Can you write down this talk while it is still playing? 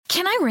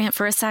Can I rant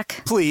for a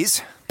sec?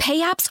 Please. Pay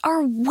apps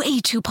are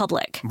way too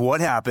public. What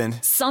happened?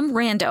 Some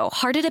rando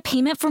hearted a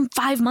payment from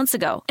 5 months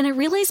ago, and I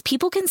realized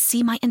people can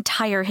see my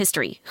entire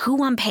history,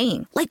 who I'm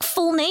paying, like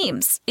full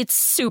names. It's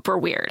super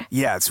weird.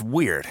 Yeah, it's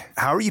weird.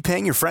 How are you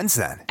paying your friends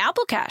then?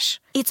 Apple Cash.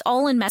 It's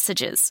all in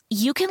messages.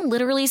 You can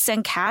literally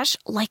send cash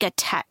like a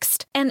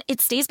text, and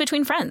it stays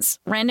between friends.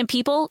 Random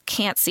people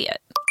can't see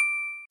it.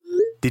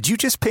 Did you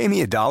just pay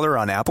me $1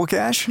 on Apple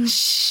Cash?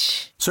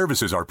 Shh.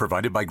 Services are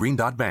provided by Green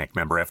Dot Bank.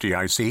 Member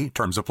FDIC.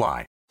 Terms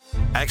apply.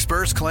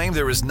 Experts claim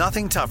there is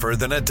nothing tougher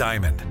than a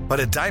diamond.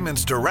 But at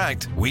Diamonds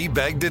Direct, we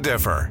beg to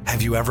differ.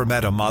 Have you ever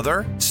met a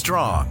mother?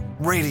 Strong,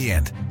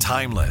 radiant,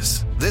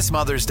 timeless. This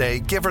Mother's Day,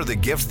 give her the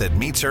gift that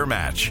meets her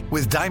match.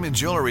 With diamond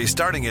jewelry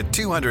starting at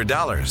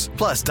 $200.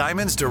 Plus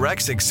Diamonds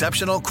Direct's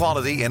exceptional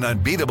quality and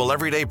unbeatable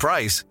everyday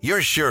price,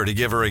 you're sure to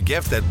give her a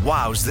gift that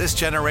wows this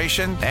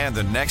generation and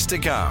the next to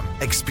come.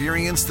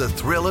 Experience the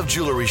thrill of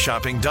jewelry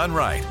shopping done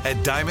right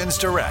at Diamonds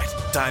Direct.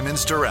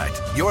 Diamonds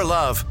Direct. Your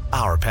love,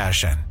 our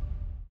passion.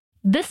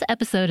 This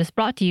episode is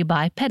brought to you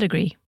by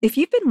Pedigree. If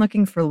you've been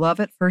looking for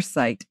love at first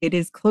sight, it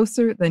is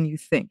closer than you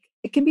think.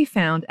 It can be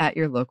found at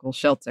your local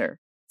shelter.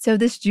 So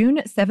this June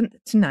 7th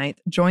to 9th,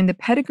 join the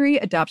Pedigree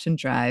Adoption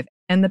Drive,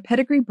 and the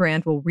Pedigree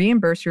brand will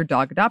reimburse your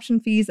dog adoption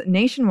fees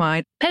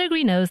nationwide.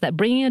 Pedigree knows that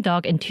bringing a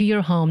dog into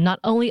your home not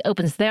only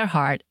opens their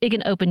heart, it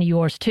can open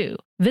yours too.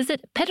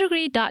 Visit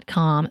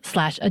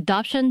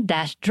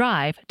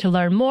pedigree.com/adoption-drive to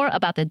learn more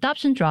about the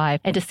adoption drive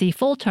and to see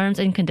full terms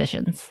and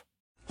conditions.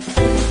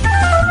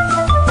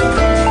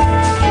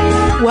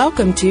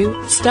 Welcome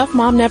to Stuff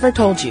Mom Never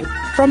Told You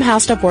from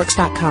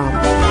HowStuffWorks.com.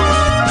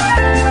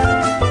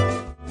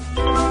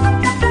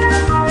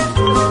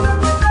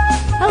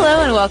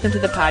 Hello and welcome to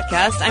the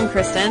podcast. I'm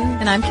Kristen.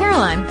 And I'm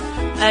Caroline.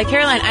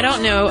 Caroline, I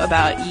don't know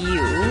about you,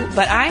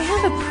 but I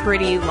have a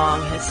pretty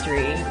long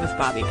history with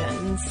bobby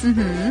pins.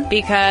 Mm-hmm.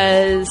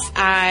 Because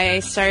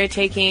I started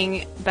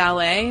taking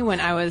ballet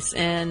when I was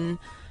in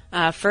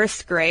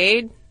first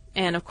grade.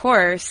 And of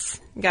course,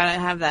 gotta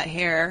have that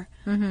hair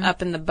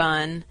up in the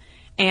bun.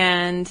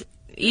 And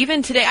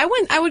even today,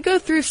 I would go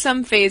through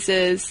some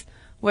phases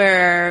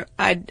where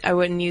I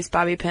wouldn't use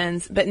bobby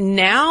pins, but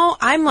now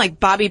I'm like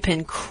bobby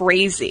pin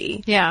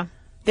crazy. Yeah.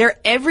 They're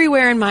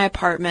everywhere in my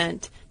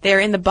apartment.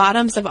 They're in the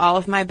bottoms of all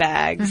of my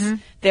bags.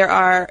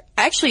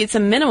 Actually, it's a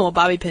minimal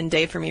bobby pin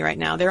day for me right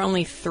now. There are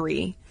only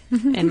 3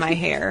 in my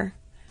hair.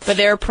 But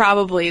there's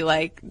probably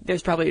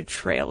a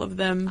trail of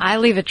them. I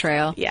leave a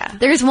trail. Yeah.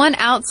 There's one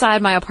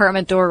outside my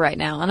apartment door right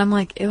now, and I'm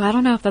like, ew, I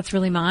don't know if that's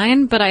really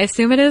mine, but I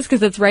assume it is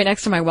because it's right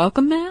next to my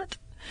welcome mat.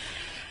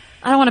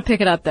 I don't want to pick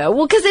it up though.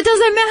 Well, because it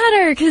doesn't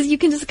matter, because you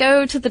can just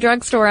go to the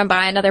drugstore and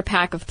buy another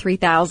pack of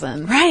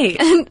 3,000. Right.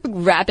 And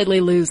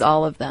rapidly lose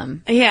all of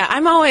them. Yeah,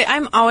 I'm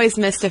always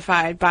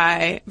mystified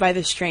by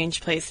the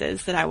strange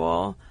places that I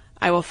will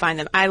find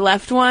them. I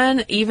left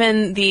one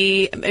even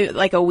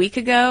like a week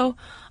ago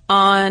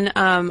on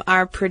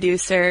our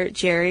producer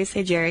Jerry's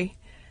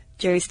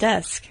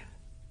desk.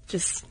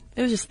 It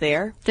was just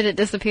there. Did it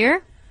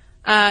disappear?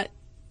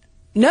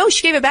 No,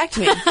 she gave it back to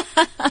me.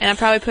 And I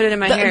probably put it in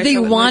my hair. The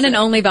one and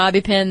only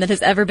bobby pin that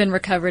has ever been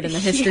recovered in the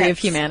history of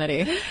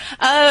humanity.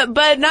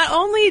 But not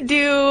only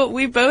do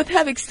we both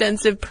have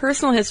extensive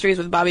personal histories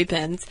with bobby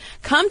pins,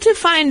 come to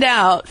find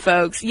out,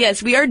 folks,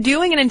 yes, we are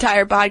doing an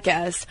entire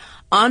podcast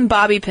on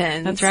bobby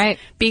pins. That's right.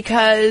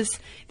 Because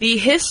the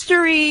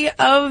history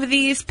of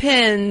these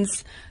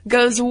pins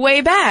goes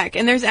way back,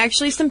 and there's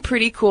actually some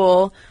pretty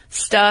cool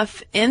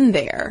stuff in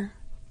there.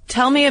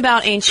 Tell me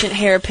about ancient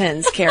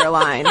hairpins,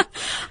 Caroline.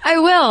 I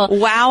will.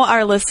 Wow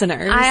our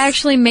listeners. I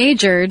actually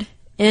majored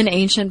in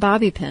ancient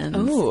bobby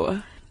pins.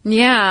 Ooh.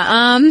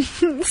 Yeah,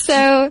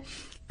 so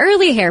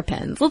early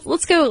hairpins.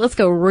 Let's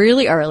go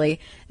really early.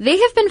 They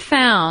have been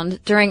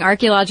found during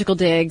archaeological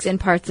digs in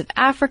parts of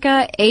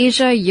Africa,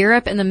 Asia,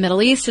 Europe, and the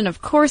Middle East. And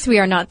of course, we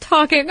are not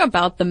talking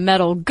about the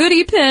metal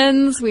goody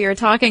pins. We are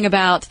talking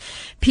about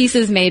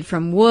pieces made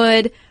from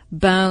wood,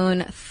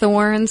 bone,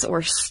 thorns,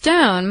 or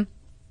stone.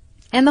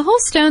 And the whole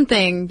stone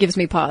thing gives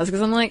me pause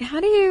because I'm like,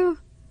 do you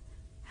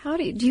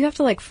have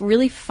to like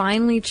really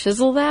finely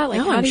chisel that? Like,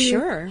 no, I'm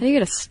sure. How do you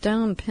get a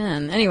stone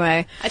pin?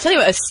 Anyway. I tell you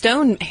what, a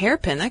stone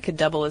hairpin, that could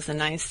double as a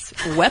nice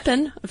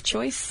weapon of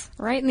choice.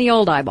 Right in the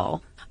old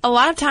eyeball. A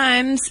lot of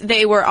times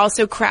they were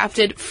also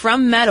crafted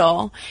from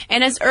metal,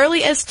 and as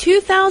early as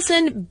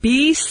 2000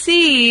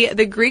 BC,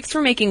 the Greeks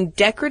were making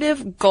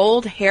decorative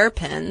gold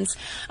hairpins.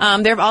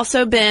 There have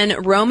also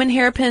been Roman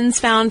hairpins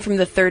found from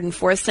the 3rd and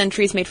 4th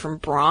centuries made from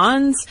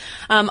bronze.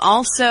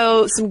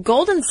 Also, some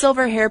gold and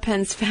silver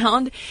hairpins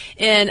found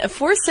in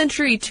 4th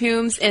century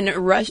tombs in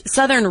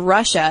southern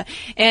Russia.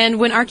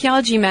 And when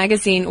Archaeology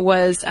magazine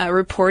was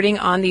reporting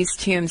on these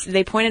tombs,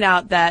 they pointed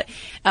out that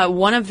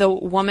one of the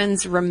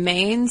woman's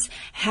remains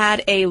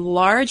had a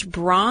large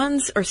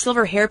bronze or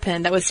silver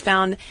hairpin that was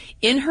found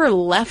in her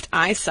left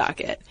eye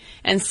socket.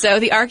 And so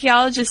the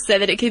archaeologists said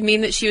that it could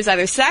mean that she was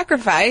either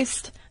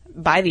sacrificed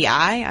by the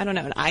eye. I don't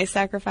know, an eye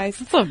sacrifice.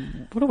 What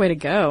a way to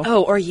go.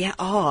 Oh, or yeah.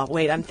 Oh,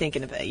 wait, I'm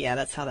thinking of it. Yeah,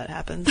 that's how that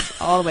happens.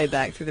 All the way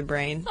back through the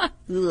brain.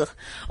 Ugh.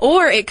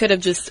 Or it could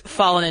have just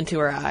fallen into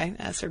her eye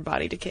as her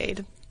body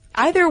decayed.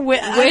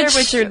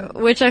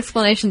 Which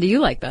explanation do you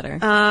like better?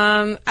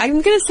 I'm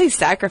going to say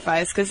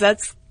sacrifice because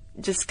that's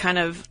just kind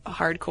of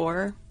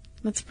hardcore.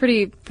 That's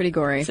pretty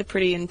gory. It's a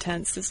pretty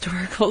intense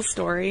historical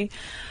story.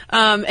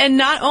 And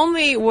not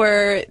only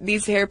were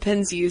these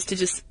hairpins used to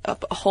just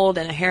hold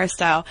in a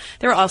hairstyle,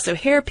 there were also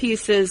hair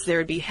pieces, there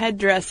would be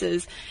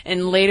headdresses,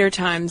 and later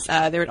times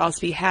there would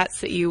also be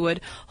hats that you would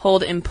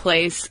hold in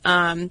place.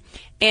 And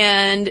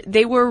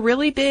they were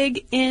really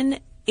big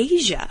in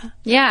Asia.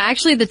 Yeah,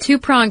 actually the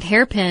two-pronged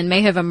hairpin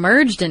may have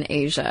emerged in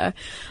Asia.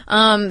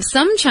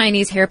 Some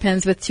Chinese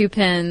hairpins with two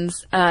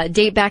pins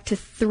date back to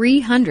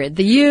 300,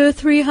 the year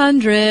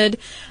 300.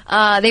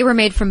 They were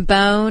made from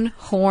bone,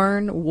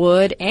 horn,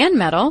 wood, and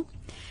metal.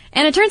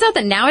 And it turns out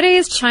that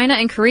nowadays China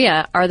and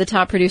Korea are the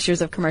top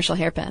producers of commercial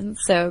hairpins.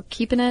 So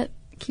keeping it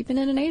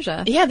in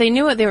Asia. Yeah, they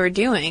knew what they were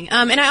doing.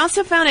 And I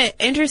also found it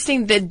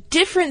interesting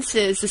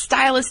the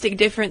stylistic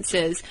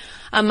differences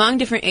among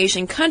different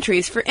Asian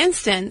countries. For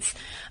instance,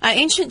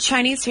 ancient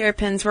Chinese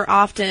hairpins were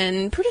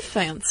often pretty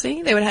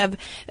fancy. They would have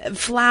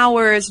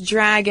flowers,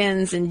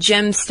 dragons, and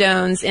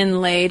gemstones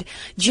inlaid.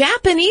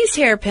 Japanese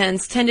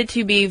hairpins tended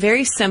to be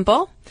very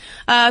simple.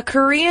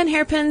 Korean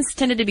hairpins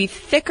tended to be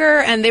thicker,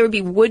 and they would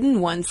be wooden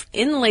ones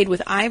inlaid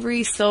with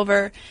ivory,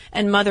 silver,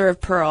 and mother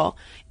of pearl.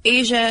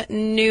 Asia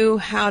knew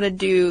how to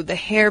do the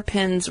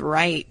hairpins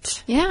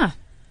right. Yeah.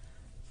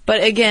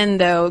 But again,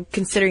 though,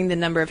 considering the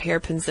number of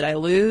hairpins that I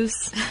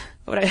lose,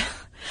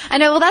 I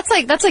know, well, that's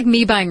like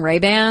me buying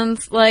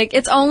Ray-Bans. Like,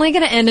 it's only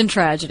gonna end in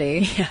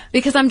tragedy. Yeah.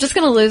 Because I'm just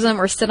gonna lose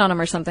them or sit on them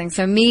or something.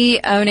 So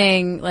me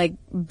owning, like,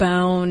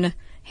 bone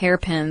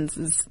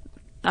hairpins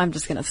I'm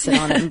just gonna sit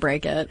on it and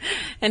break it.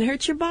 And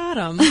hurt your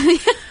bottom.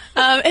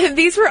 And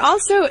these were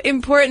also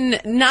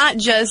important not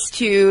just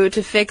to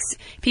fix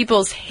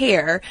people's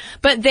hair,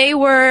 but they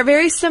were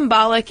very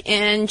symbolic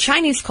in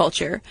Chinese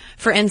culture.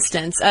 For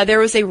instance, there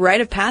was a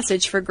rite of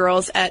passage for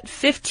girls at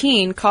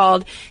 15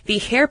 called the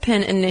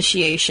hairpin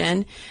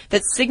initiation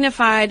that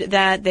signified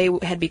that they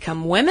had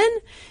become women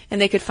and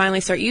they could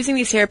finally start using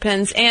these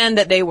hairpins and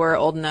that they were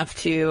old enough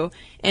to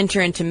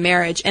enter into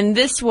marriage. And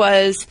this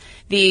was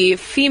the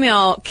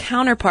female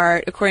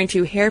counterpart, according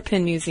to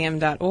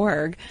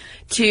hairpinmuseum.org,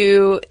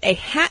 to a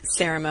hat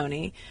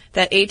ceremony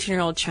that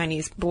 18-year-old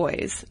Chinese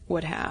boys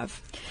would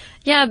have.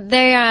 Yeah,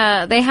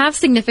 they have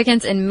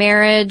significance in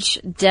marriage,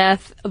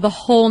 death, the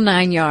whole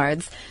 9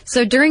 yards.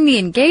 So during the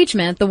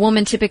engagement, the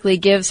woman typically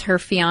gives her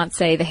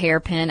fiancé the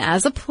hairpin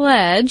as a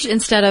pledge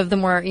instead of the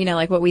more,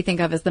 like what we think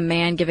of as the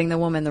man giving the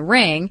woman the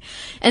ring.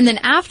 And then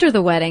after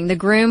the wedding, the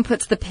groom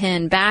puts the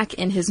pin back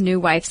in his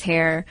new wife's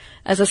hair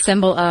as a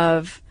symbol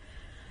of,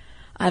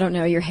 I don't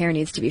know, your hair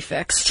needs to be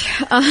fixed.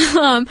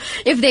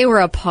 If they were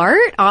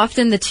apart,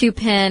 often the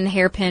two-pin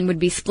hairpin would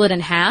be split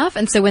in half,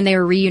 and so when they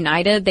were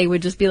reunited, they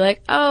would just be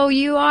like, "Oh,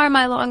 you are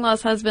my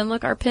long-lost husband.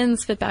 Look, our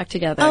pins fit back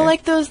together." Oh,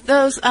 like those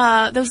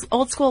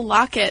old-school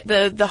locket,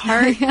 the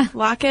heart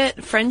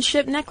locket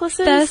friendship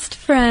necklaces? Best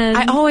friend.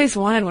 I always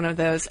wanted one of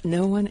those.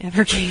 No one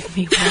ever gave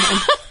me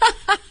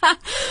one.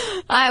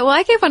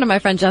 I gave one to my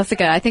friend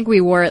Jessica. I think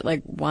we wore it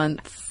like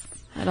once.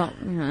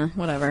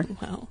 Whatever.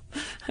 Well,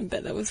 I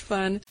bet that was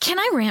fun. Can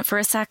I rant for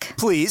a sec?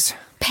 Please.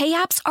 Pay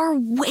apps are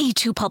way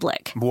too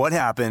public. What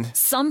happened?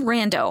 Some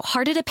rando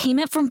hearted a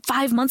payment from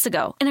 5 months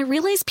ago, and I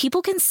realized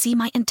people can see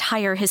my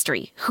entire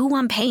history, who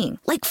I'm paying,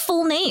 like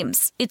full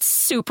names. It's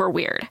super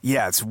weird.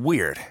 Yeah, it's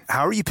weird.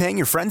 How are you paying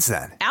your friends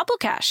then? Apple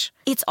Cash.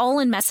 It's all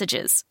in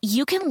messages.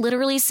 You can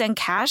literally send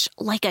cash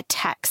like a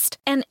text,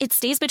 and it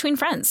stays between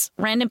friends.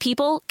 Random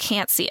people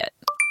can't see it.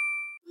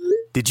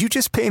 Did you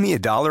just pay me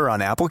 $1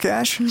 on Apple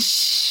Cash?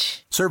 Shh.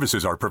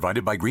 Services are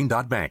provided by Green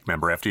Dot Bank.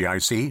 Member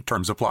FDIC.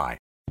 Terms apply.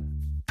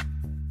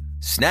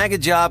 Snag a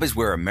Job is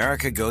where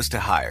America goes to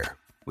hire,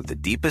 with the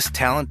deepest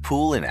talent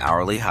pool in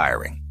hourly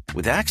hiring.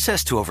 With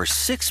access to over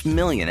 6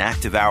 million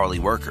active hourly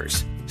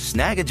workers,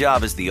 Snag a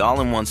Job is the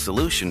all-in-one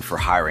solution for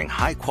hiring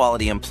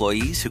high-quality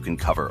employees who can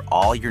cover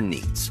all your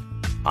needs.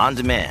 On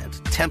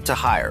demand, temp to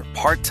hire,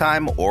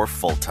 part-time or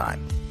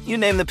full-time. You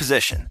name the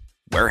position.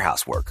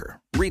 Warehouse worker,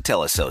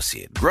 retail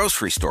associate,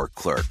 grocery store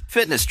clerk,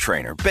 fitness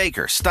trainer,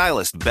 baker,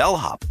 stylist,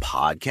 bellhop,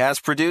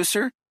 podcast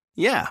producer.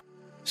 Yeah,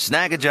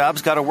 Snag a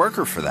Job's got a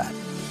worker for that.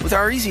 With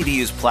our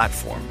easy-to-use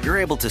platform, you're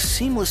able to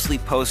seamlessly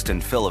post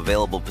and fill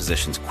available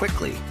positions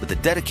quickly with a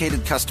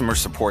dedicated customer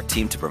support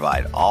team to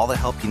provide all the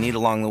help you need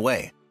along the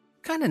way.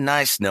 Kind of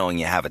nice knowing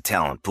you have a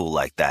talent pool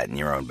like that in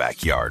your own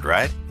backyard,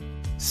 right?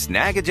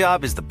 Snag a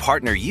Job is the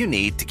partner you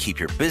need to keep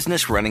your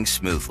business running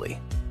smoothly.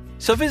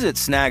 So visit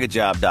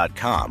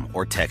snagajob.com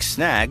or text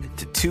SNAG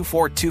to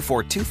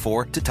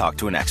 242424 to talk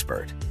to an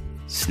expert.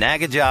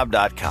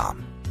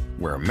 Snagajob.com,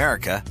 where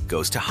America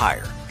goes to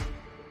hire.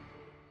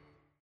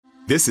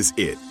 This is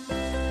it.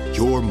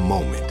 Your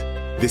moment.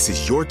 This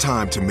is your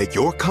time to make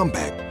your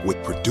comeback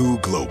with Purdue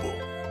Global.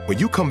 When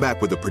you come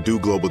back with a Purdue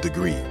Global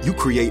degree, you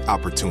create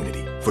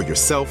opportunity for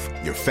yourself,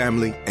 your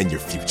family, and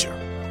your future.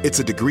 It's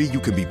a degree you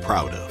can be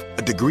proud of,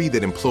 a degree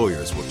that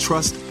employers will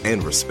trust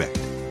and respect.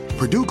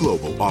 Purdue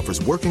Global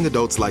offers working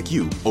adults like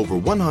you over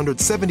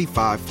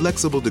 175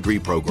 flexible degree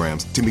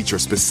programs to meet your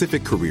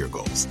specific career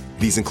goals.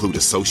 These include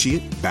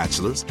associate,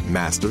 bachelor's,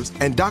 master's,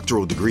 and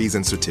doctoral degrees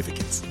and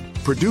certificates.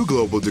 Purdue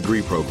Global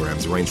degree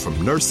programs range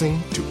from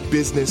nursing to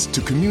business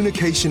to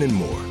communication and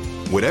more.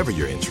 Whatever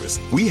your interest,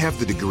 we have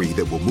the degree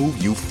that will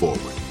move you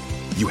forward.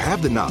 You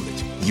have the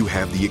knowledge, you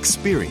have the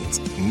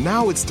experience.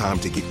 Now it's time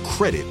to get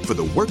credit for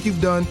the work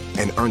you've done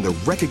and earn the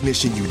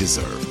recognition you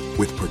deserve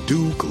with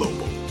Purdue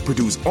Global,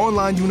 Purdue's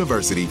online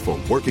university for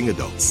working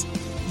adults.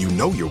 You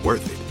know you're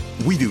worth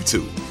it. We do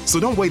too. So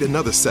don't wait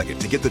another second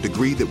to get the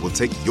degree that will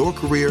take your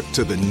career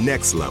to the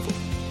next level.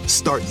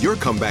 Start your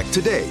comeback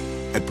today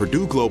at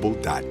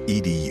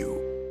purdueglobal.edu.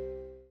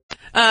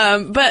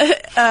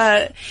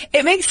 But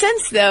it makes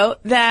sense, though,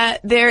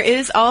 that there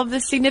is all of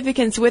this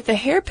significance with the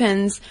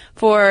hairpins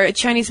for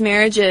Chinese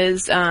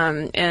marriages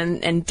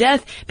and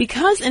death,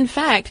 because, in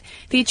fact,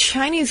 the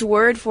Chinese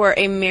word for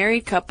a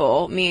married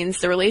couple means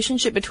the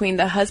relationship between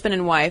the husband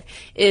and wife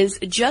is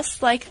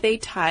just like they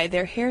tie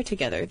their hair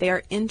together. They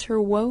are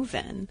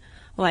interwoven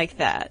like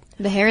that.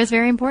 The hair is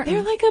very important.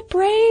 They're like a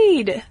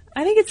braid.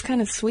 I think it's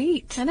kind of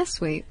sweet. That is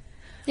sweet.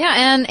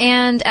 Yeah,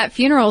 and at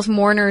funerals,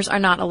 mourners are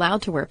not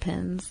allowed to wear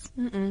pins.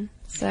 Mm-mm.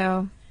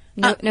 So,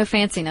 no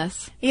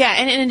fanciness. Yeah,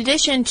 and in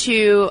addition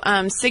to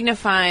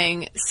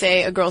signifying,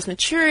 say, a girl's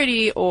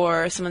maturity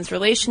or someone's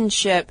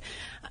relationship,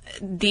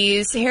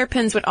 these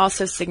hairpins would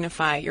also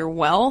signify your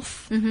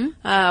wealth.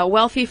 Mm-hmm.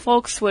 Wealthy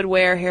folks would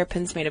wear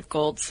hairpins made of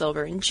gold,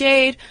 silver, and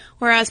jade,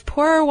 whereas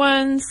poorer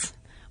ones,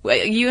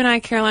 you and I,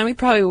 Caroline, we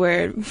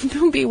probably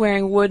don't be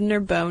wearing wooden or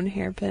bone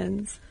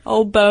hairpins.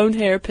 Old bone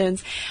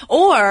hairpins.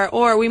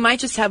 Or we might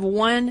just have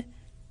one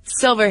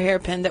silver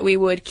hairpin that we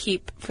would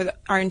keep for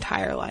our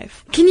entire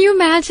life. Can you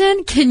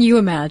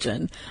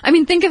imagine? I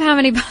mean, think of how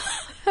many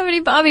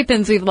bobby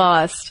pins we've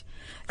lost.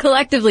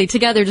 Collectively,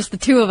 together, just the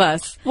two of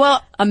us.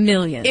 Well, 1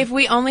 million. If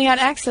we only had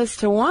access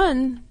to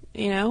one,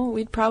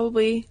 we'd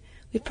probably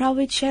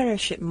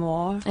cherish it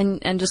more.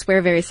 And just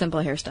wear very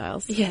simple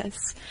hairstyles. Yes.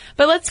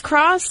 But let's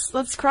cross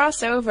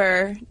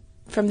over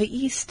from the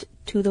east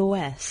to the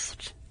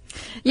west.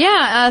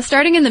 Yeah,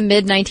 starting in the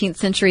mid-19th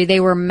century, they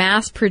were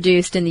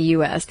mass-produced in the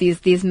U.S.,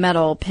 these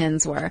metal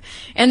pins were.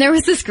 And there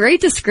was this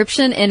great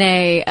description in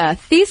a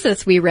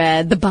thesis we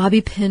read, The Bobby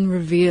Pin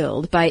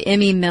Revealed, by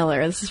Emmy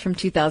Miller. This is from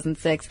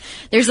 2006.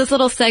 There's this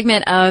little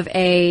segment of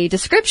a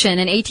description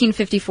in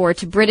 1854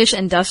 to British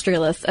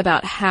industrialists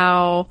about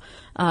how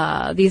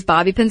these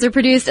bobby pins are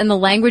produced, and the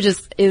language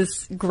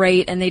is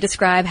great, and they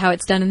describe how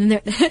it's done, and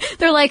then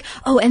they're like,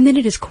 oh, and then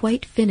it is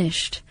quite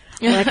finished.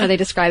 I like how they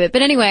describe it.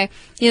 But anyway,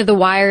 the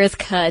wire is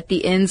cut,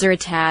 the ends are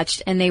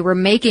attached, and they were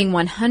making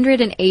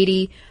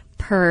 180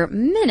 per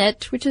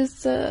minute, which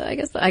is, I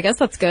guess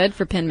that's good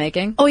for pin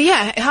making. Oh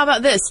yeah, how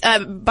about this?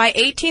 By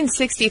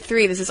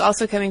 1863, this is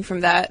also coming from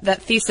that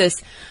thesis,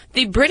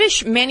 the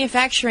British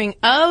manufacturing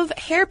of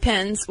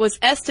hairpins was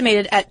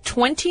estimated at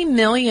 20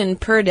 million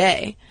per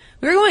day.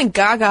 We were going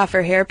gaga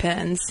for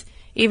hairpins,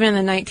 even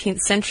in the 19th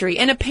century.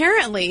 And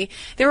apparently,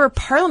 there were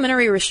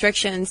parliamentary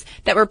restrictions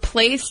that were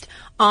placed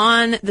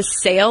on the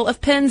sale of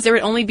pins. There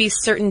would only be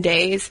certain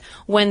days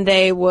when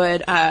they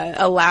would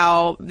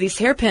allow these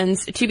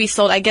hairpins to be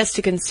sold, I guess,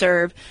 to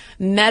conserve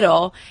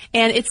metal.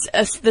 And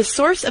it's the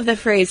source of the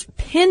phrase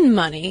pin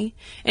money,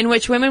 in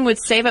which women would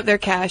save up their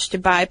cash to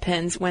buy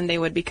pins when they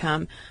would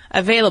become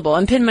available.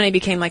 And pin money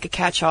became like a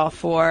catch-all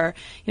for,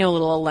 a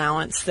little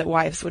allowance that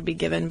wives would be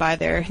given by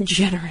their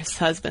generous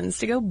husbands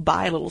to go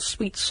buy a little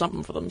sweet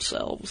something for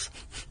themselves.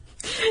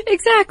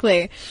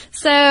 Exactly.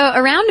 So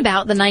around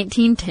about the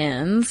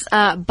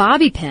 1910s,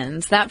 bobby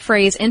pins, that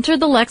phrase entered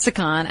the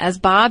lexicon as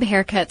bob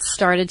haircuts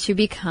started to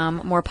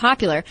become more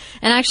popular.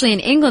 And actually in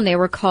England they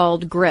were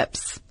called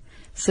grips.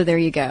 So there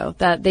you go.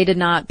 That they did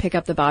not pick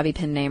up the bobby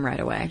pin name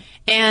right away.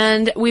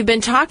 And we've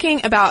been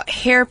talking about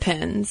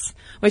hairpins,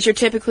 which are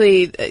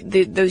typically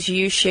those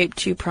U-shaped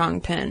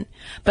two-prong pin.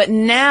 But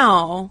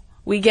now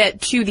we get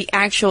to the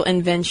actual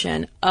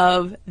invention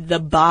of the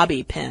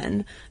bobby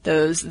pin.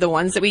 The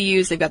ones that we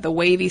use, they've got the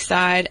wavy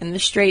side and the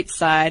straight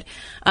side.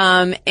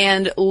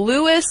 And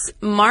Louis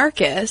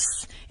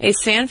Marcus, a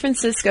San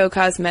Francisco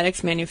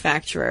cosmetics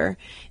manufacturer,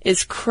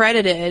 is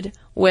credited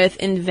with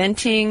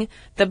inventing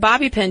the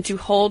bobby pin to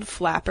hold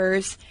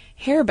flappers'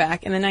 hair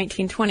back in the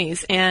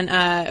 1920s. And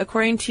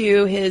according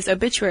to his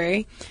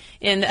obituary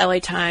in the LA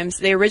Times,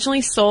 they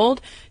originally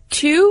sold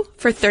 2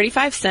 for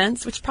 35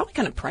 cents, which is probably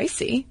kind of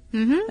pricey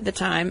at the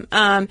time.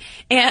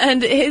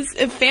 And his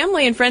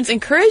family and friends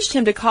encouraged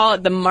him to call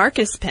it the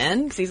Marcus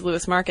pin, because he's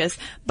Louis Marcus.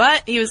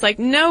 But he was like,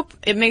 nope,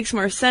 it makes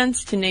more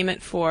sense to name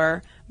it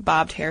for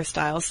bobbed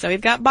hairstyles. So we've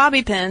got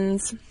bobby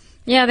pins.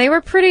 Yeah, they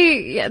were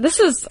pretty,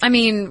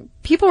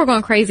 people were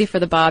going crazy for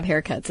the bob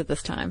haircuts at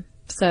this time.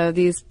 So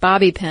these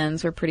bobby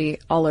pins were pretty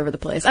all over the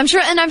place. I'm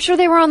sure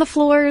they were on the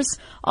floors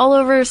all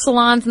over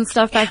salons and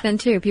stuff back then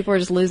too. People were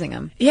just losing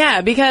them.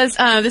 Yeah, because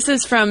this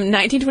is from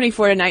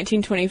 1924 to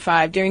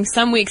 1925. During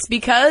some weeks,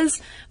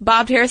 because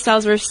bobbed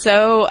hairstyles were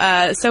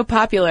so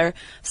popular,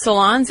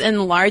 salons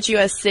in large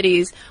U.S.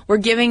 cities were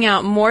giving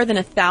out more than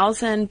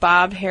 1,000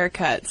 bobbed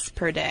haircuts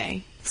per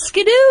day.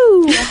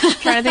 Skidoo!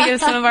 Trying to think of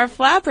some of our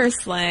flapper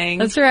slang.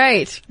 That's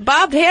right.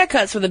 Bobbed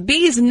haircuts for the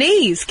bee's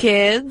knees,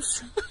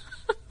 kids.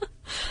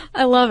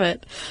 I love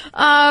it.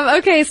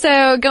 Okay,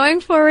 so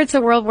going forward to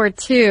World War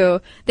II,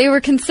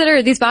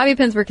 these bobby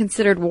pins were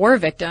considered war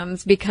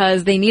victims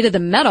because they needed the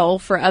metal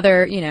for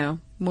other,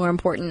 more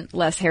important,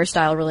 less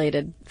hairstyle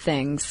related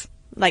things.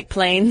 Like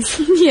planes.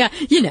 Yeah,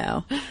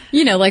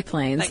 like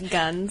planes. Like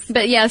guns.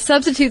 But yeah,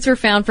 substitutes were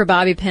found for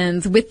bobby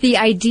pins with the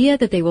idea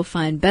that they will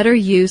find better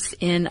use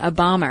in a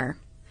bomber.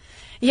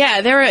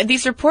 Yeah, there were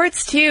these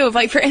reports too of,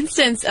 like, for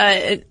instance,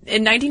 in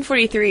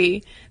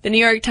 1943, the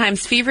New York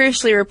Times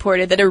feverishly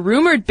reported that a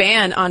rumored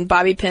ban on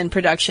bobby pin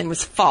production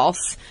was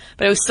false,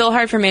 but it was still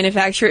hard for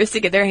manufacturers to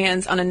get their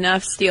hands on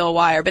enough steel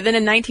wire. But then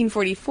in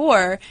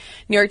 1944,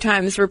 New York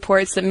Times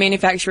reports that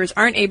manufacturers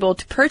aren't able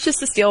to purchase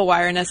the steel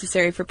wire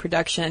necessary for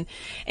production,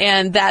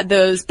 and that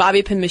those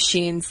bobby pin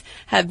machines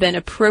have been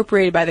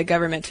appropriated by the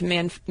government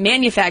to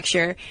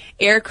manufacture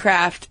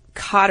aircraft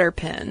cotter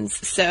pins.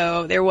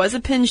 So there was a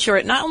pin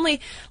short. Not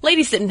only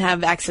ladies didn't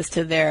have access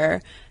to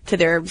their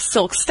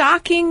silk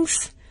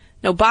stockings,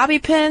 no bobby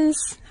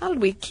pins. How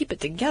did we keep it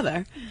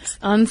together? It's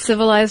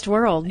uncivilized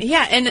world.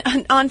 Yeah,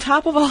 and on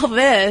top of all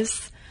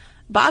this,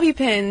 bobby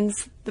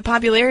pins, the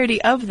popularity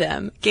of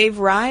them gave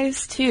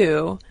rise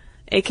to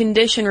a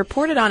condition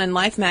reported on in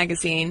Life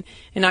magazine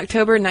in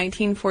October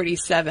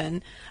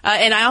 1947.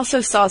 And I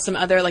also saw some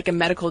other, like a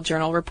medical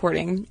journal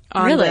reporting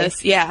on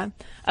this. Yeah,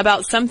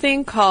 about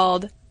something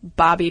called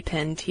bobby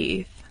pin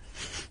teeth.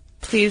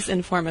 Please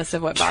inform us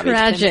of what bobby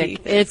pin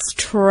teeth is. It's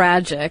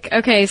tragic.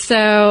 Okay,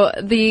 so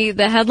the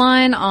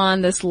headline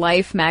on this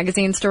Life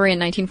magazine story in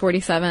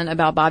 1947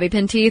 about bobby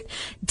pin teeth,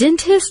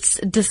 dentists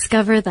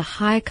discover the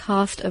high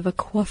cost of a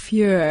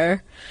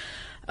coiffure.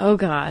 Oh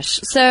gosh.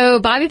 So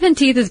bobby pin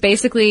teeth is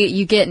basically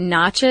you get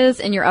notches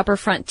in your upper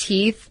front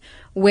teeth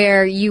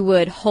where you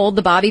would hold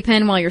the bobby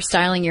pin while you're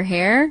styling your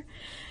hair.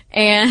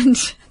 And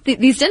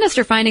these dentists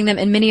are finding them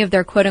in many of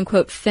their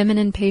quote-unquote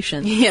feminine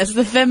patients. Yes,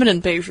 the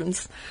feminine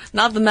patients,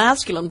 not the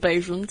masculine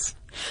patients.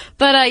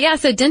 But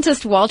so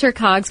dentist Walter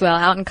Cogswell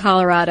out in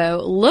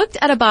Colorado looked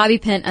at a bobby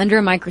pin under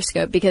a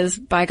microscope because,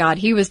 by God,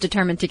 he was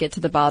determined to get to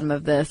the bottom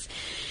of this.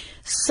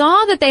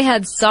 Saw that they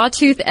had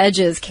sawtooth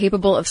edges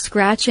capable of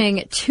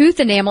scratching tooth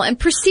enamel and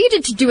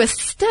proceeded to do a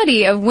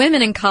study of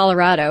women in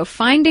Colorado,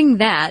 finding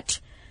that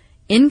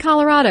in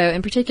Colorado,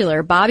 in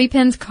particular, bobby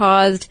pins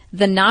caused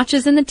the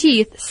notches in the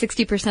teeth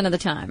 60% of the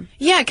time.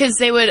 Yeah, because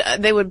they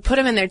would put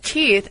them in their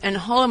teeth and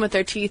hold them with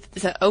their teeth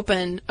to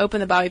open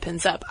the bobby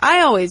pins up. I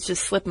always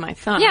just slip my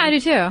thumb. Yeah, I do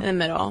too. In the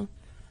middle,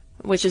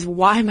 which is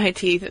why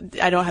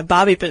I don't have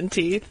bobby pin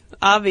teeth.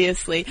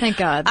 Obviously. Thank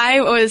God.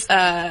 I was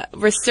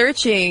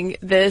researching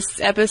this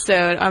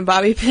episode on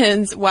bobby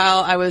pins while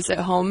I was at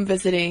home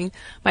visiting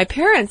my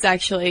parents,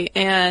 actually,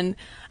 and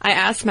I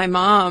asked my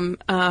mom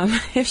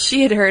if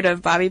she had heard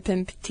of bobby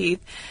pin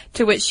teeth,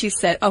 to which she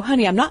said, "Oh,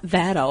 honey, I'm not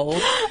that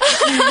old."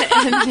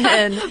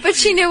 But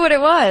she knew what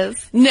it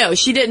was. No,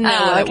 she didn't know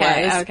what it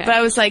was. Okay. But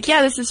I was like,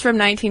 "Yeah, this is from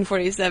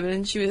 1947,"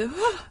 and she was,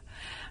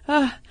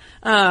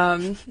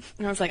 and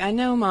I was like, "I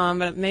know, Mom,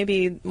 but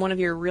maybe one of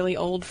your really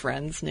old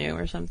friends knew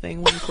or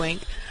something." Wink,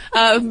 wink.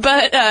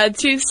 But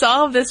to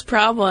solve this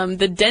problem,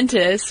 the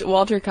dentist,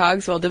 Walter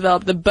Cogswell,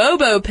 developed the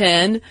Bobo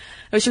pin,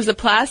 which was a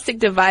plastic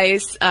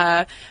device.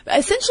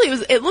 Essentially,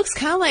 it looks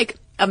kind of like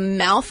a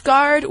mouth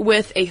guard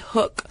with a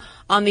hook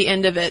on the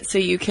end of it, so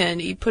you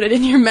put it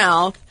in your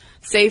mouth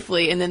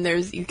safely, and then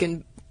you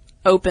can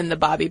open the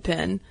bobby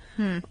pin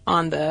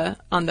on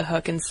the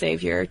hook and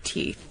save your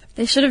teeth.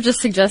 They should have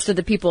just suggested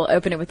that people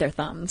open it with their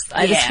thumbs.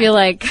 I just feel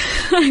like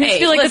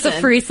it's a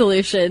free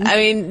solution. I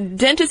mean,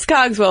 Dentist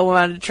Cogswell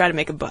wanted to try to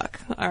make a buck.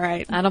 All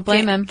right. I don't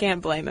blame him.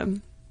 Can't blame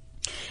him.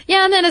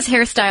 Yeah, and then as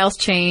hairstyles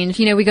change,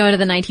 we go into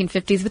the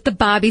 1950s with the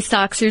Bobby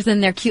Soxers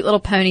and their cute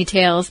little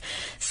ponytails.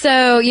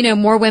 So,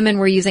 more women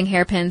were using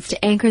hairpins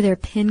to anchor their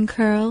pin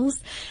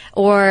curls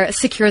or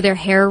secure their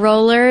hair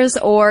rollers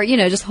or,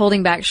 just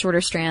holding back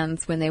shorter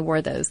strands when they wore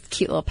those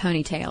cute little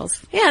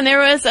ponytails. Yeah, and there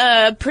was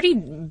a pretty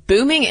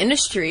booming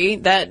industry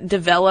that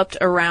developed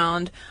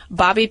around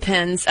bobby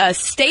pins.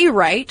 Stay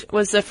Right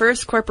was the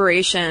first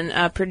corporation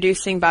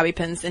producing bobby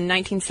pins in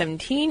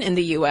 1917 in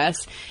the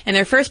U.S., and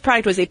their first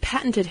product was a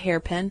patented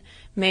hairpin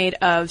made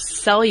of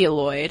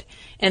celluloid.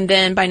 And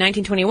then by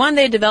 1921,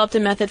 they developed a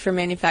method for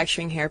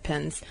manufacturing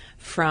hairpins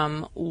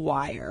from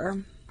wire.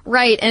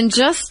 Right, and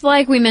just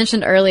like we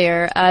mentioned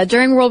earlier,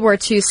 during World War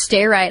II,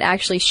 Stay Right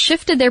actually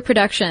shifted their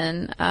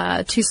production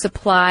to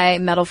supply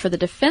metal for the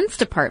Defense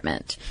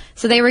Department.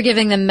 So they were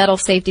giving them metal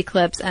safety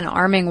clips and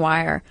arming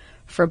wire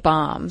for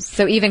bombs.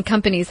 So even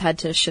companies had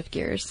to shift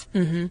gears.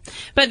 Mm-hmm.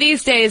 But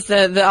these days,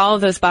 all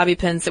of those bobby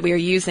pins that we are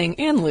using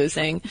and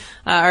losing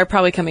are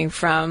probably coming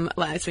from,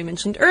 as we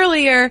mentioned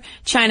earlier,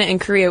 China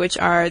and Korea, which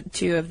are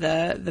two of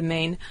the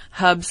main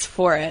hubs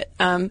for it.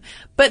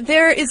 But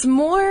there is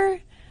more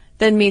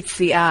than meets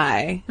the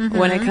eye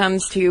when it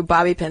comes to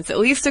bobby pins, at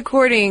least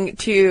according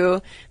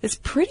to this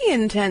pretty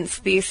intense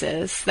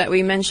thesis that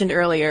we mentioned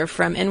earlier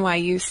from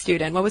NYU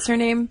student. What was her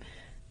name?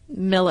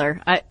 Miller.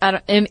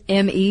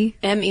 M.E.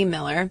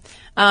 Miller.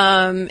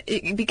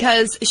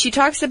 Because she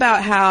talks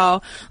about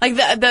how, like,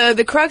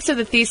 the crux of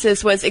the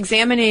thesis was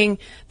examining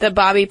the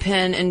bobby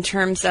pin in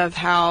terms of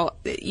how,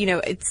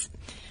 it's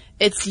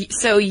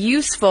so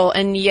useful,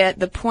 and yet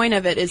the point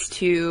of it is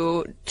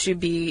to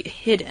be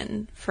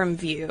hidden from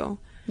view.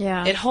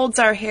 Yeah. It holds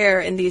our hair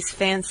in these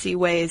fancy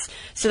ways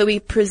so that we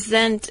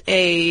present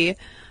a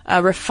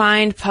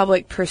refined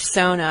public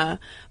persona,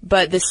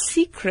 but the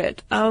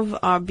secret of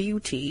our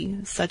beauty,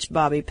 such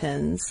bobby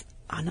pins,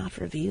 are not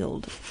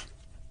revealed.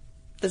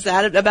 Does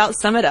that about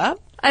sum it up?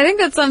 I think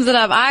that sums it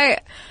up.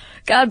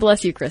 God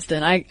bless you,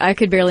 Kristen. I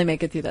could barely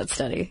make it through that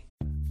study.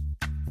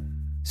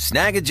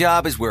 Snag a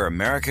Job is where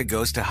America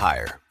goes to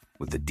hire,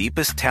 with the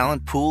deepest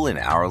talent pool in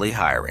hourly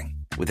hiring.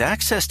 With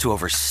access to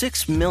over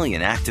 6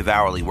 million active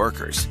hourly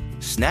workers,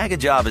 Snag a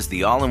Job is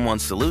the all-in-one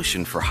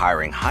solution for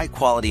hiring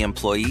high-quality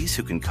employees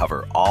who can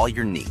cover all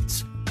your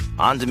needs.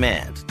 On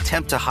demand,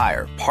 temp to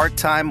hire,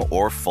 part-time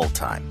or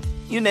full-time.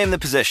 You name the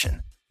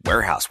position.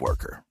 Warehouse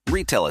worker,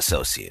 retail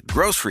associate,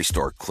 grocery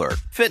store clerk,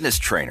 fitness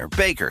trainer,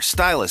 baker,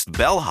 stylist,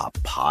 bellhop,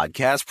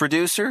 podcast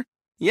producer.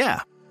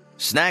 Yeah,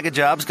 Snag a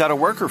Job's got a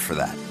worker for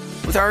that.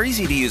 With our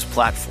easy-to-use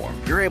platform,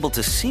 you're able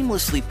to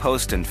seamlessly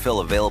post and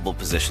fill available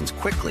positions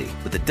quickly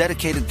with a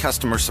dedicated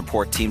customer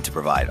support team to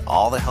provide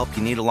all the help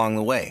you need along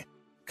the way.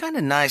 Kind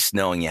of nice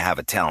knowing you have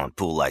a talent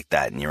pool like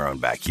that in your own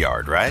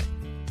backyard, right?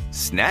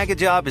 Snag a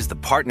Job is the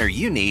partner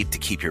you need to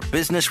keep your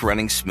business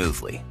running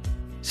smoothly.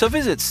 So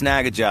visit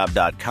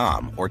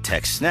snagajob.com or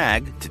text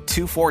SNAG to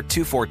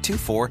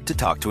 242424 to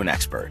talk to an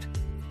expert.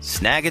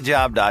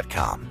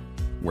 Snagajob.com,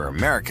 where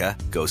America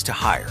goes to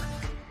hire.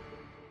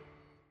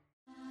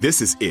 This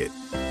is it.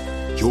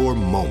 Your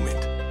moment.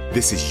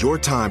 This is your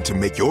time to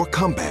make your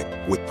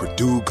comeback with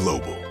Purdue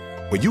Global.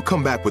 When you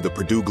come back with a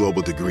Purdue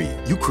Global degree,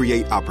 you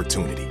create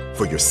opportunity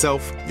for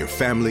yourself, your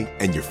family,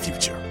 and your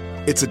future.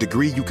 It's a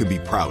degree you can be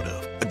proud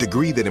of, a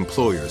degree that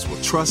employers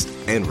will trust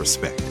and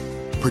respect.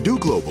 Purdue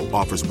Global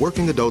offers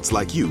working adults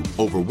like you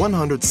over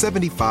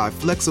 175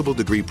 flexible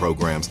degree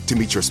programs to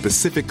meet your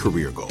specific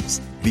career goals.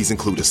 These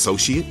include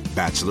associate,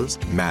 bachelor's,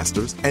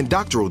 master's, and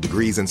doctoral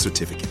degrees and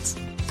certificates.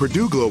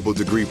 Purdue Global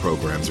degree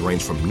programs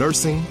range from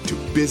nursing to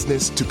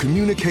business to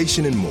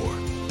communication and more.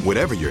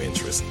 Whatever your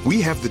interest, we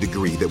have the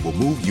degree that will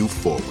move you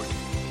forward.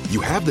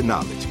 You have the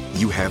knowledge,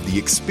 you have the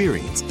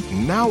experience.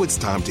 Now it's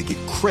time to get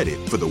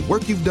credit for the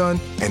work you've done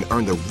and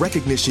earn the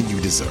recognition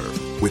you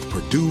deserve with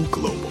Purdue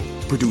Global,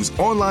 Purdue's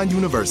online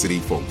university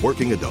for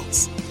working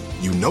adults.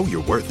 You know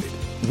you're worth it.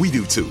 We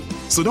do too.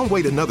 So don't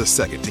wait another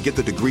second to get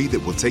the degree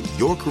that will take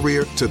your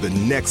career to the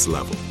next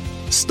level.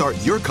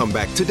 Start your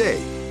comeback today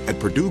at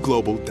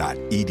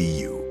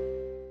purdueglobal.edu.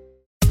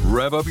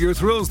 Rev up your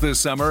thrills this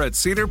summer at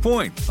Cedar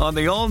Point on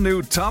the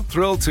all-new Top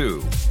Thrill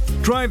 2.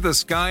 Drive the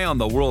sky on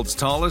the world's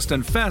tallest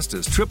and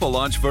fastest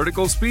triple-launch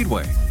vertical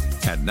speedway.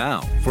 And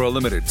now, for a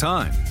limited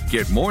time,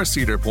 get more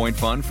Cedar Point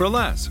fun for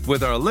less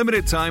with our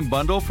limited-time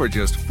bundle for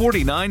just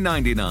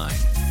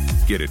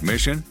 $49.99. Get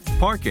admission,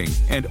 parking,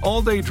 and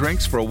all-day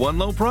drinks for one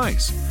low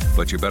price.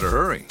 But you better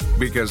hurry,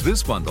 because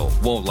this bundle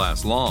won't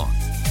last long.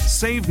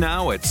 Save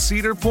now at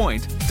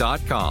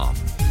cedarpoint.com.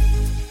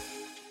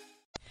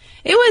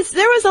 There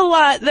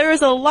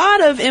was a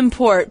lot of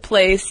import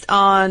placed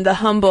on the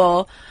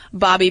humble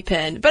bobby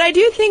pin, but I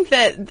do think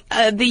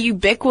that the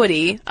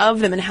ubiquity of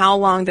them and how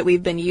long that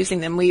we've been using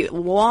them. We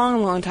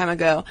long time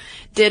ago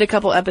did a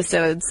couple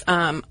episodes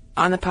on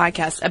the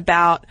podcast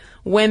about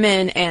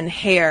women and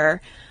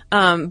hair,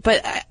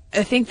 but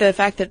I think the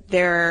fact that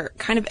they're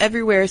kind of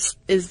everywhere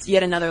is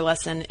yet another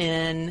lesson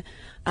in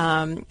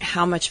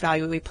how much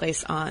value we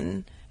place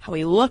on how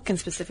we look, and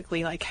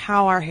specifically like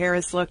how our hair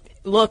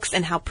looks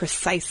and how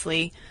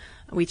precisely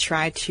we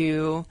try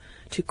to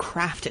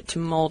craft it, to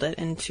mold it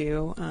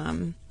into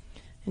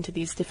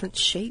these different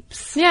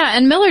shapes. Yeah,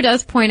 and Miller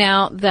does point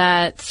out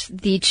that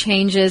the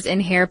changes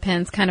in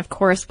hairpins kind of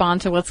correspond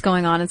to what's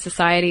going on in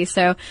society.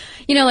 So,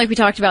 like we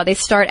talked about, they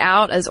start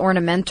out as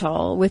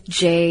ornamental with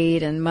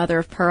jade and mother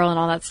of pearl and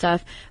all that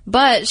stuff.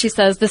 But she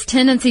says this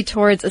tendency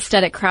towards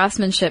aesthetic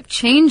craftsmanship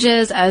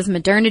changes as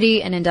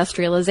modernity and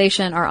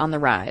industrialization are on the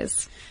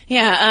rise.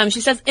 Yeah,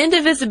 she says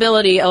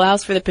indivisibility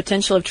allows for the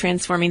potential of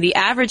transforming the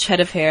average head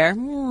of hair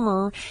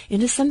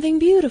into something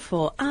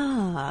beautiful.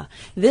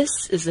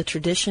 This is the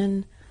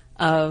tradition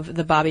of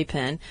the bobby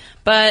pin.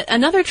 But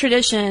another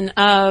tradition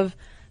of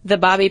the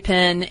bobby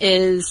pin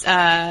is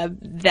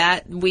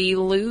that we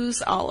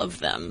lose all of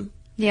them.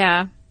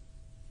 Yeah.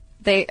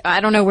 I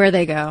don't know where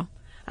they go.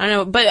 I don't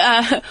know,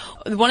 but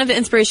one of the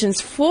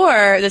inspirations for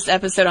this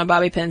episode on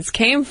bobby pins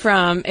came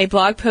from a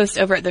blog post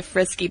over at The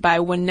Frisky by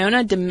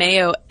Winona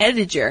DeMeo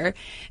Ediger,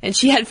 and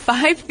she had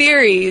 5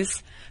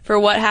 theories for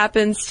what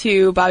happens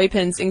to bobby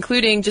pins,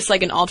 including just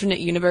like an alternate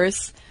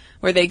universe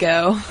where they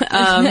go.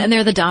 And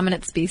they're the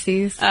dominant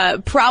species.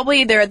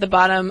 Probably they're at the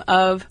bottom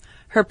of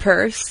her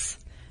purse.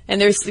 And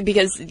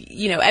because,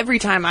 every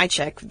time I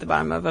check the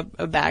bottom of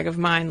a bag of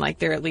mine, like,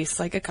 there are at least,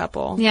 like, a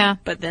couple. Yeah.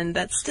 But then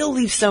that still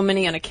leaves so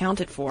many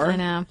unaccounted for. I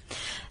know.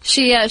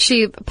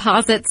 She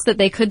posits that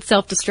they could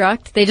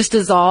self-destruct. They just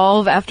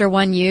dissolve after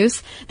one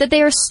use. That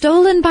they are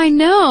stolen by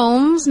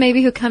gnomes,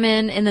 maybe who come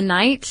in the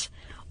night.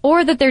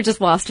 Or that they're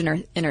just lost in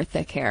her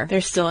thick hair. They're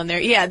still in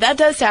there. Yeah, that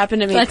does happen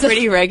to me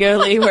pretty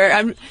regularly,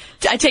 where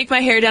I take my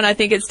hair down, I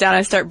think it's down,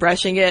 I start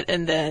brushing it,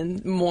 and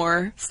then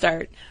more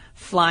start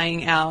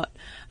flying out.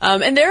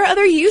 And there are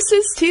other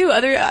uses too,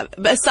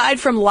 aside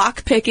from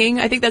lock picking.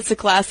 I think that's the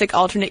classic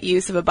alternate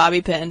use of a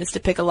bobby pin, is to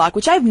pick a lock,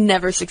 which I've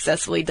never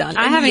successfully done.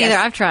 I haven't either.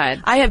 I've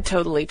tried. I have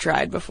totally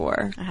tried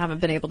before. I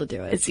haven't been able to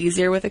do it. It's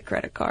easier with a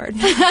credit card.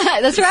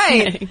 That's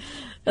right.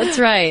 That's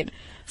right.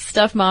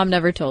 Stuff Mom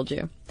never told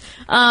you.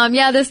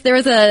 There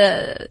was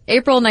a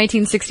April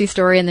 1960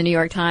 story in the New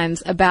York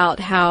Times about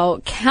how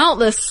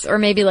countless, or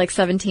maybe like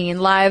 17,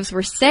 lives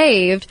were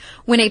saved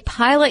when a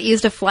pilot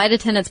used a flight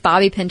attendant's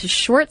bobby pin to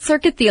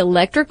short-circuit the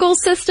electrical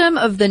system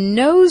of the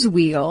nose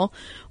wheel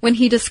when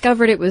he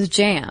discovered it was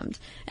jammed.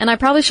 And I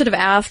probably should have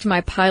asked my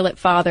pilot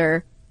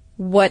father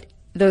what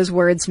those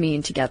words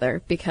mean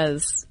together,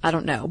 because I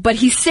don't know. But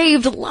he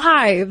saved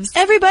lives.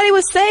 Everybody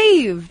was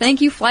saved. Thank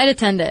you, flight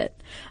attendant.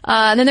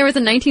 And then there was a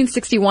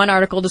 1961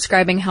 article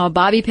describing how a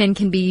bobby pin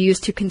can be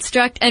used to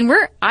construct, and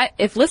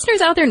if listeners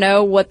out there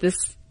know what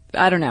this,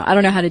 I don't know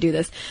how to do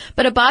this,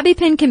 but a bobby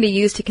pin can be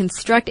used to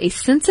construct a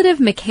sensitive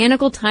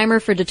mechanical timer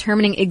for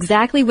determining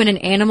exactly when an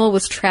animal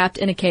was trapped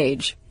in a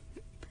cage.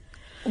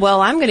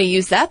 Well, I'm going to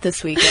use that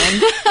this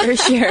weekend, for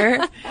sure.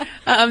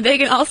 They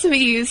can also be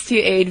used to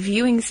aid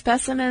viewing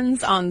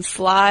specimens on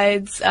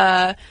slides,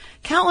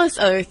 countless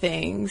other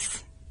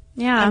things.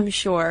 Yeah. I'm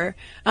sure.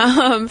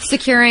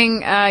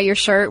 Securing your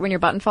shirt when your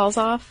button falls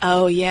off.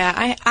 Oh,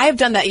 yeah. I've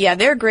done that. Yeah,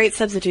 they're great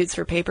substitutes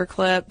for paper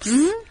clips.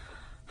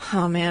 Mm-hmm.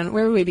 Oh, man,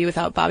 where would we be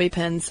without bobby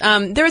pins?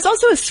 There was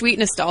also a sweet,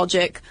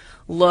 nostalgic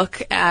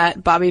look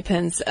at bobby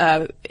pins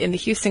in the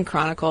Houston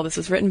Chronicle. This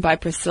was written by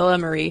Priscilla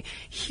Marie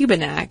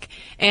Hubenak,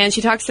 and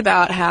she talks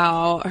about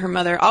how her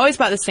mother always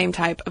bought the same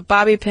type of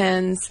bobby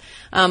pins,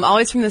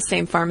 always from the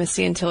same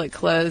pharmacy until it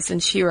closed,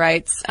 and she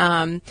writes,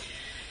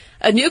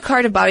 a new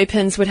cart of bobby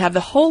pins would have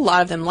the whole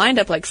lot of them lined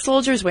up like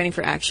soldiers waiting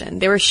for action.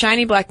 They were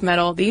shiny black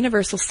metal, the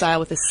universal style,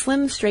 with a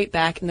slim, straight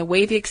back and the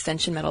wavy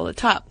extension metal at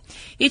the top.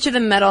 Each of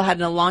the metal had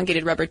an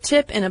elongated rubber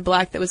tip and a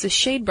black that was a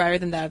shade brighter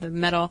than that of the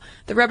metal.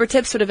 The rubber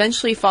tips would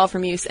eventually fall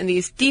from use, and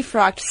these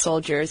defrocked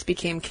soldiers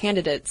became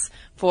candidates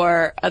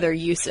for other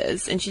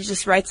uses. And she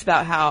just writes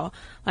about how,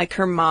 like,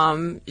 her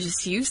mom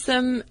just used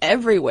them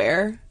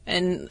everywhere.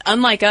 And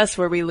unlike us,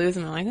 where we lose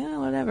them, I'm like, oh,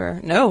 whatever.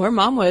 No, her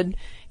mom would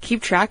keep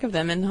track of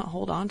them and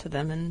hold on to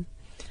them, and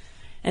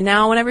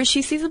now whenever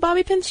she sees a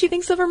bobby pin, she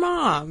thinks of her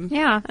mom.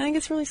 Yeah. I think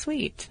it's really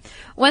sweet.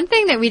 One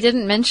thing that we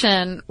didn't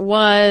mention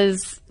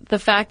was the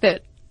fact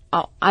that,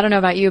 I don't know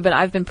about you, but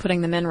I've been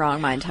putting them in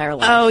wrong my entire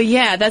life. Oh,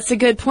 yeah, that's a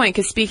good point,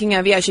 because speaking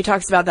of, she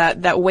talks about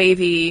that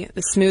wavy,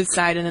 the smooth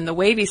side, and then the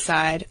wavy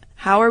side.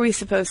 How are we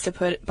supposed to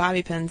put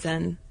bobby pins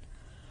in?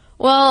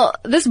 Well,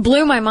 this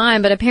blew my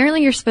mind, but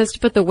apparently you're supposed to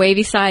put the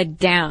wavy side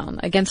down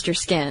against your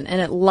skin, and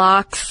it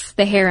locks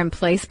the hair in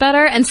place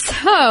better. And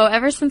so,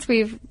 ever since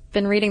we've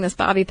been reading this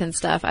bobby pin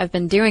stuff, I've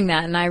been doing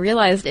that, and I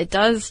realized it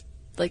does,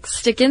 like,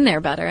 stick in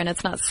there better, and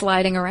it's not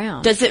sliding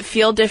around. Does it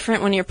feel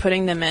different when you're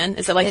putting them in?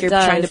 Is it like you're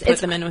trying to put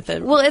them in with a...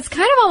 Well, it's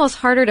kind of almost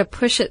harder to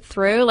push it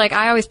through. Like,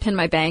 I always pin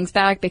my bangs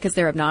back because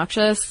they're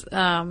obnoxious.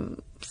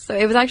 So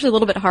it was actually a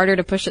little bit harder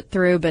to push it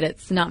through, but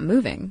it's not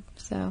moving.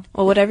 So.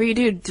 Well, whatever you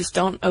do, just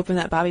don't open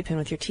that bobby pin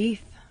with your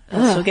teeth.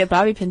 Else you'll get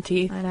bobby pin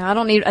teeth. I know. I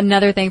don't need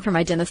another thing for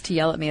my dentist to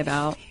yell at me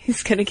about.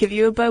 He's going to give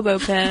you a bobo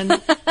pin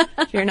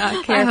if you're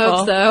not careful. I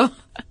hope so.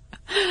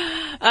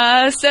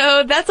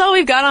 So that's all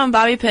we've got on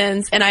bobby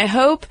pins, and I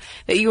hope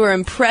that you were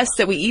impressed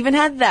that we even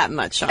had that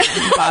much on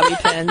bobby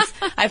pins.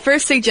 I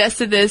first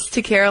suggested this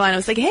to Caroline. I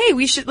was like, hey,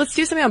 let's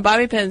do something on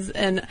bobby pins,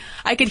 and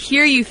I could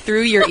hear you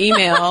through your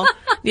email,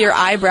 your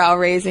eyebrow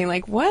raising,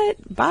 like, what?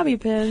 Bobby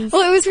pins?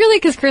 Well, it was really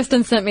because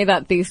Kristen sent me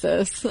that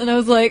thesis, and I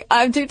was like,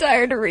 I'm too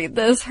tired to read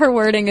this. Her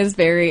wording is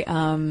very,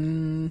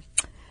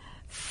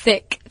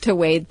 thick to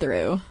wade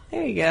through.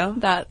 There you go.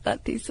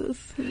 That thesis.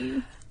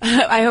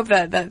 I hope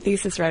that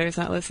thesis writer is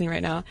not listening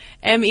right now.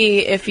 M.E.,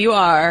 if you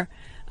are,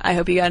 I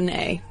hope you got an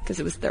A, because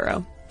it was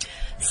thorough.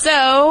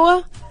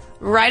 So,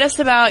 write us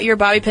about your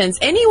bobby pins.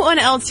 Anyone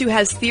else who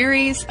has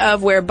theories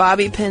of where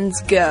bobby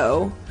pins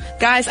go?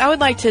 Guys, I would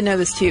like to know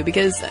this too,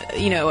 because,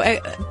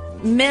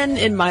 men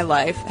in my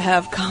life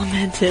have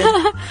commented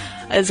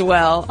as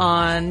well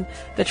on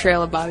the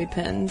trail of bobby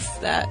pins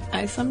that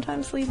I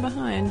sometimes leave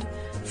behind.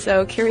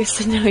 So curious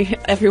to know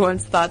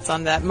everyone's thoughts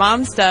on that.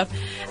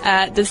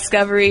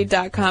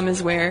 momstuff@discovery.com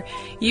is where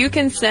you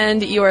can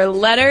send your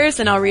letters,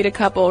 and I'll read a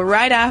couple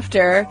right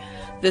after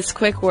this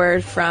quick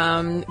word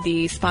from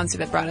the sponsor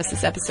that brought us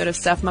this episode of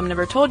Stuff Mom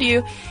Never Told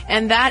You,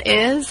 and that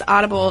is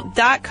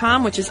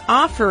Audible.com, which is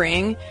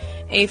offering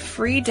a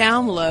free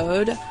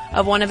download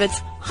of one of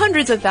its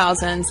hundreds of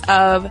thousands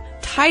of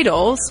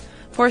titles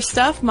for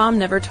Stuff Mom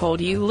Never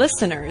Told You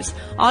listeners.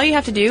 All you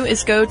have to do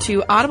is go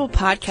to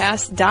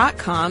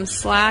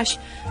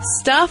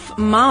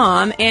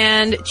audiblepodcast.com/stuffmom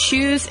and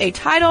choose a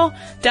title,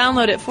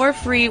 download it for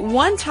free,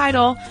 one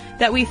title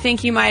that we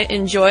think you might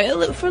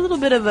enjoy for a little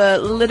bit of a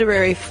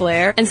literary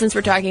flair. And since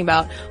we're talking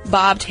about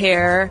bobbed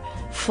hair,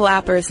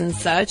 flappers and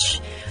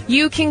such,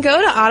 you can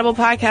go to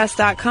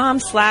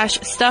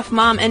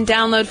audiblepodcast.com/stuffmom and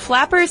download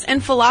Flappers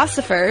and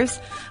Philosophers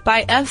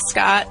by F.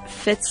 Scott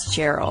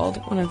Fitzgerald,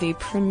 one of the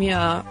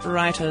premier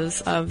writers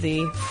of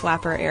the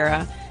flapper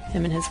era.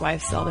 Him and his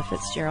wife, Zelda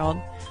Fitzgerald,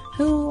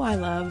 who I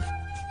love.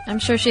 I'm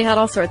sure she had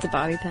all sorts of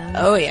bobby pins.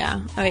 Oh, yeah.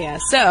 Oh, yeah.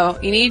 So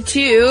you need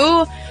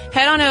to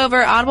head on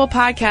over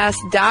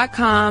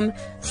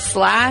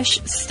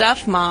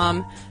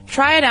audiblepodcast.com/stuffmom.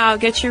 Try it out.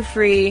 Get your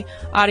free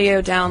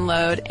audio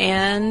download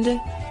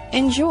and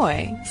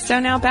enjoy. So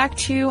now back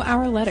to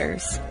our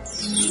letters.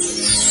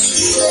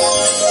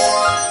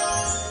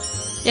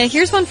 Yeah,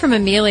 here's one from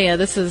Amelia.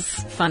 This is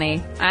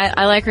funny.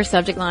 I like her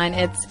subject line.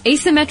 It's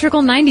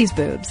asymmetrical 90s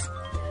boobs.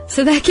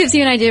 So that gives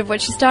you an idea of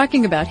what she's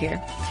talking about here.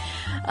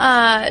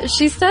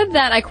 She said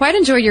that I quite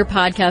enjoyed your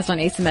podcast on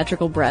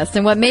asymmetrical breasts,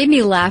 and what made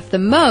me laugh the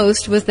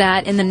most was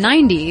that in the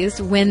 90s,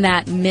 when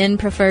that men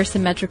prefer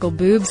symmetrical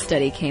boobs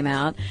study came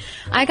out,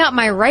 I got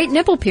my right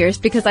nipple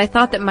pierced because I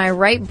thought that my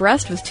right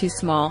breast was too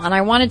small, and I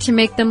wanted to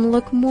make them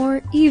look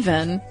more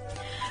even.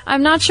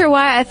 I'm not sure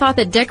why I thought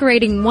that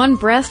decorating one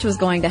breast was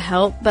going to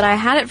help, but I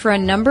had it for a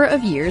number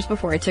of years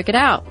before I took it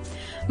out.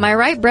 My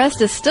right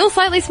breast is still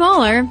slightly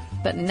smaller,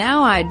 but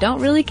now I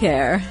don't really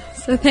care.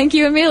 So thank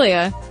you,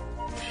 Amelia.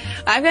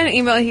 I've got an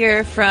email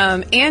here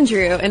from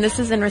Andrew, and this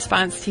is in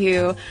response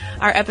to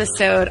our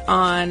episode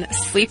on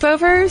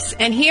sleepovers,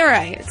 and he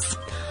writes,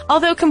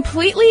 although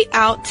completely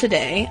out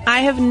today, I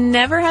have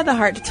never had the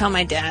heart to tell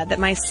my dad that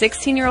my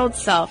 16-year-old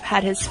self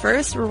had his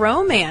first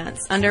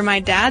romance under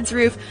my dad's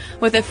roof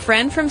with a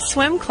friend from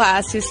swim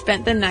class who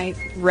spent the night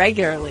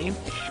regularly.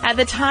 At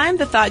the time,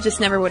 the thought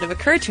just never would have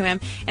occurred to him,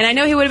 and I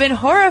know he would have been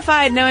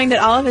horrified knowing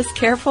that all of his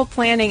careful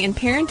planning and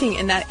parenting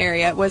in that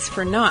area was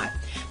for naught.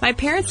 My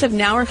parents have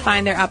now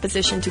refined their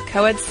opposition to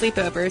co-ed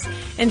sleepovers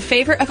in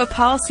favor of a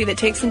policy that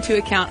takes into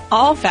account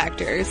all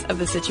factors of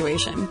the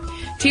situation.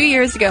 2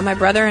 years ago, my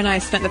brother and I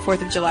spent the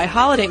 4th of July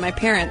holiday at my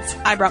parents'.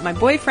 I brought my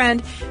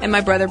boyfriend, and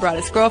my brother brought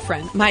his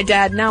girlfriend. My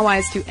dad, now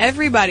wise to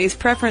everybody's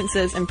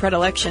preferences and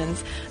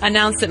predilections,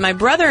 announced that my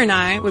brother and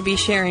I would be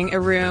sharing a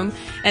room,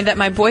 and that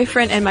my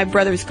boyfriend and my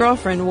brother's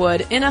girlfriend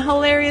would, in a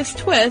hilarious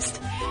twist,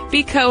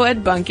 be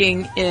co-ed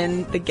bunking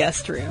in the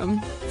guest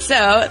room.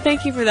 So,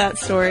 thank you for that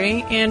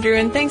story, Andrew,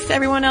 and thanks to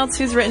everyone else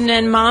who's written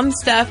in.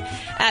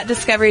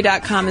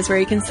 momstuff@discovery.com is where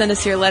you can send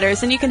us your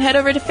letters, and you can head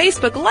over to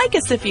Facebook, like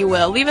us if you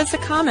will, leave us a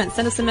comment,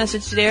 send us a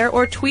message there,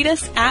 or tweet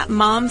us at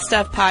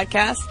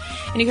momstuffpodcast,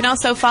 and you can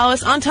also follow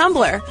us on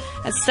Tumblr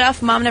at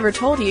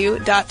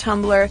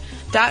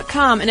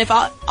stuffmomnevertoldyou.tumblr.com, and if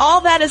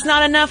all that is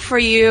not enough for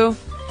you,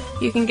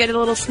 you can get a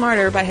little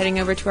smarter by heading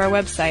over to our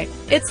website.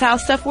 It's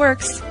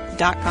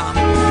howstuffworks.com.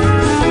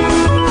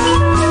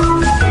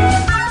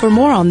 For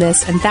more on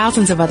this and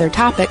thousands of other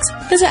topics,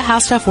 visit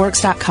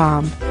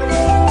howstuffworks.com.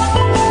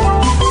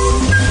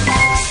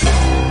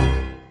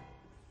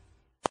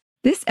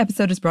 This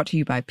episode is brought to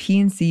you by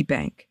PNC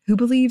Bank, who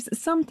believes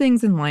some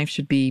things in life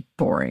should be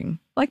boring,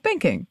 like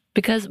banking.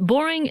 Because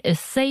boring is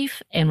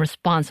safe and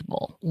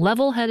responsible,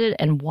 level-headed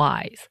and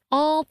wise.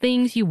 All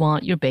things you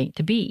want your bank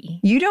to be.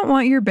 You don't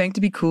want your bank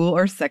to be cool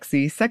or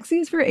sexy. Sexy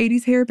is for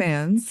 80s hair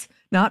bands,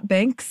 not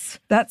banks.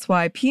 That's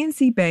why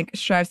PNC Bank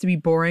strives to be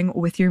boring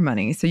with your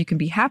money so you can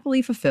be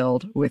happily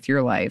fulfilled with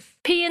your life.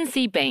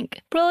 PNC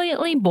Bank,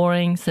 brilliantly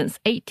boring since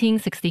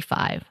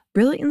 1865.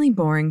 Brilliantly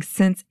Boring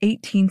Since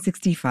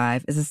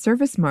 1865 is a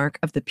service mark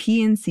of the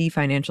PNC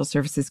Financial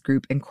Services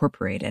Group,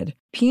 Incorporated.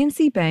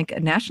 PNC Bank, a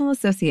National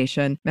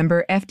Association,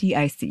 member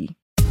FDIC.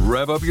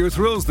 Rev up your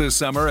thrills this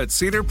summer at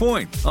Cedar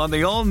Point on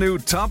the all-new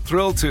Top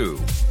Thrill 2.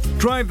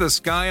 Drive the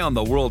sky on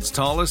the world's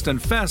tallest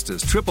and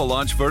fastest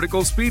triple-launch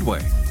vertical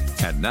speedway.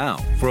 And now,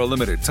 for a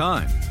limited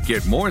time,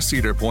 get more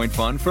Cedar Point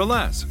fun for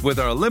less with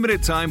our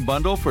limited-time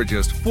bundle for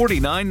just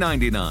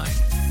 $49.99.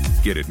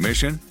 Get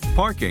admission,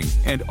 parking,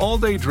 and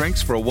all-day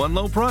drinks for one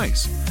low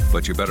price.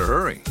 But you better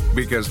hurry,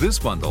 because this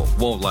bundle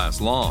won't last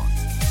long.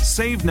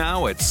 Save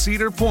now at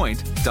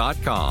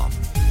cedarpoint.com.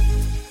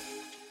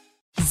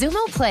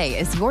 Xumo Play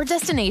is your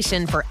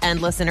destination for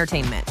endless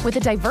entertainment. With a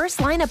diverse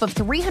lineup of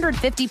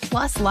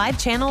 350-plus live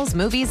channels,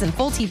 movies, and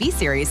full TV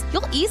series,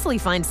 you'll easily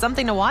find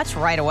something to watch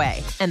right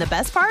away. And the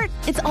best part?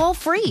 It's all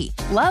free.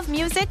 Love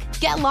music?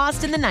 Get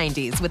lost in the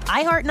 90s with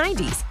iHeart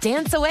 90s.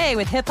 Dance away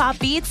with hip-hop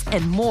beats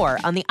and more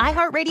on the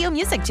iHeartRadio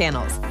music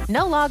channels.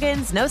 No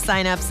logins, no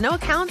signups, no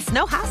accounts,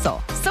 no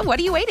hassle. So what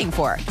are you waiting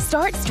for?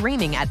 Start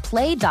streaming at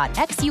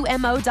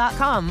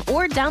play.xumo.com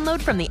or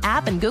download from the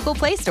app and Google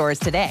Play stores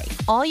today.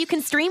 All you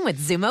can stream with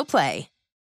Xumo Play.